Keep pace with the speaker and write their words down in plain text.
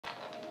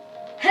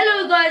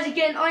Hello guys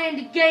again, I am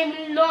the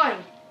Gaming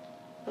Lion.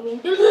 Oh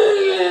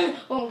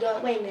my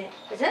god, wait a minute.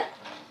 Is that?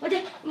 What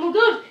the? Oh my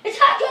god, it's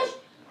hackers!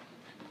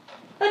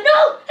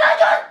 No!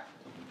 Hackers!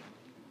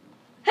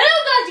 Hello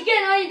guys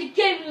again, I am the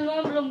Gaming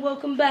Lion and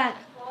welcome back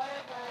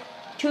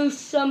to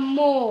some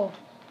Watch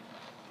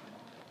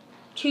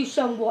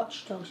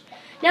Dogs.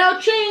 Now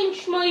I'll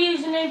change my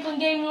username from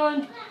Gaming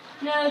Lion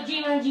now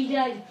G-Man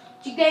G-Dad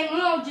to Gaming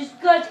Lion just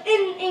because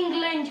in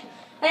England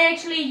I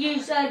actually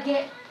use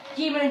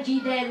G-Man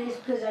G-Dad is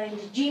because I am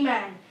the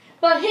G-Man.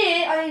 But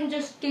here I am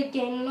just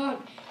Gaming Lion.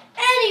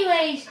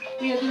 Anyways,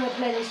 we are going to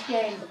play this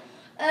game.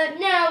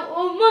 Now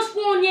I must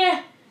warn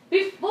you,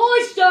 before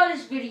I start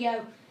this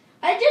video,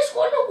 I just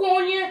want to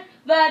warn you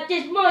that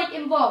this might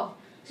involve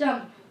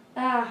some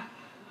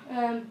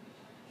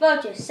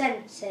vulture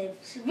sensitive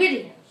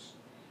videos.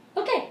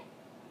 Okay,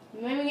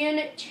 moving in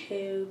at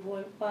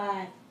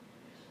 2.5.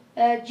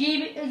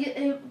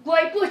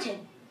 Great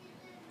Britain.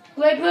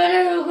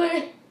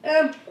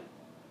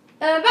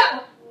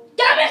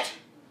 Damn it!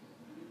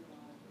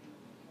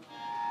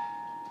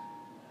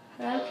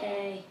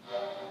 Okay.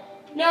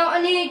 Now I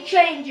need to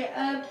change it.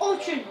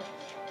 Alternate.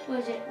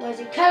 Where's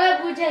it?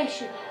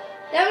 Collaboration.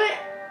 Damn it!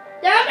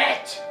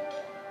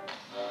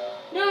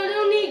 No, I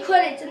don't need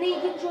credits. I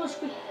need control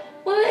screen.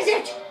 Where is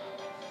it?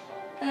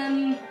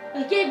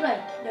 Gameplay.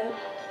 No.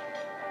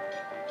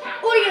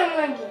 Audio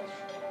language.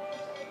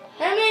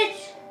 Damn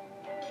it!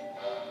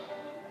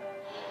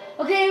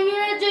 Okay, I'm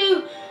gonna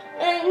do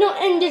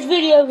not end this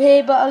video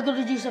here, but I've got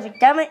to do something.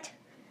 Damn it!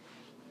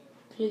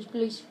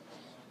 Please.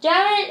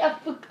 Damn it! I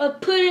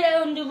put it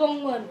on the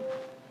wrong one.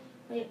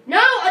 No,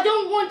 I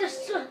don't want the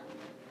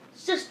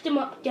system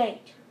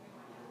update.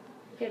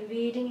 Okay,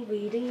 reading.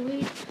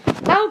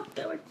 Oh,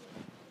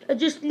 I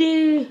just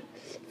need to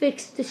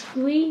fix the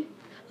screen.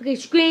 Okay,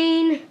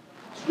 screen.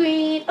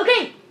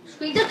 Okay,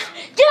 screen.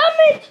 Damn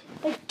it!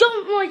 I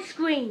don't like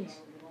screens.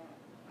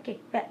 Okay,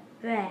 right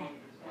there.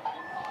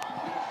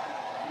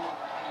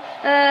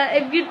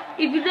 If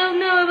you don't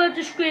know about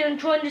the screen, I'm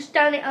trying to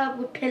stand it up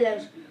with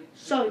pillows.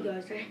 Sorry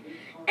guys.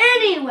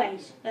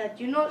 Anyways,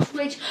 do not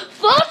switch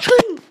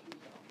fucking.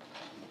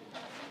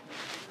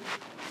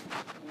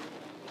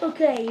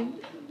 Okay.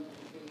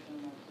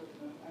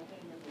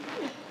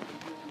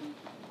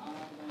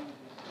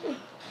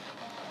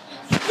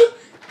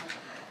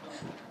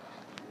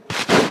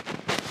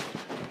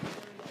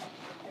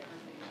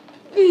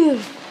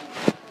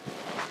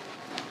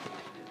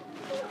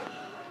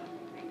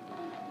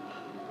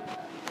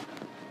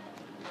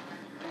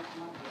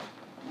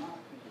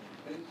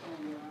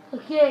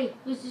 Okay,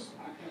 this is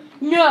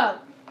no.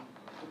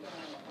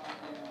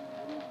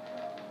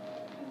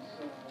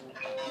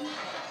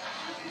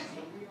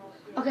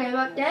 Okay,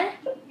 right there.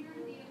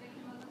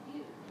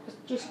 Let's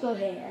just go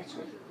here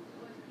actually.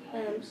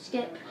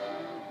 Skip.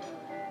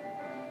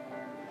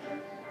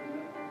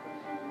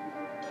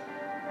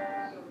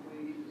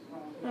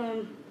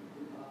 Did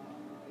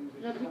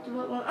I pick the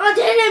right one? I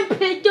didn't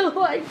pick the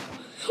right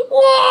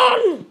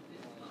one!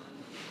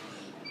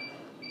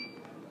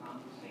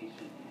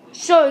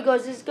 Sorry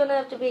guys, it's gonna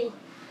have to be.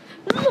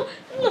 No.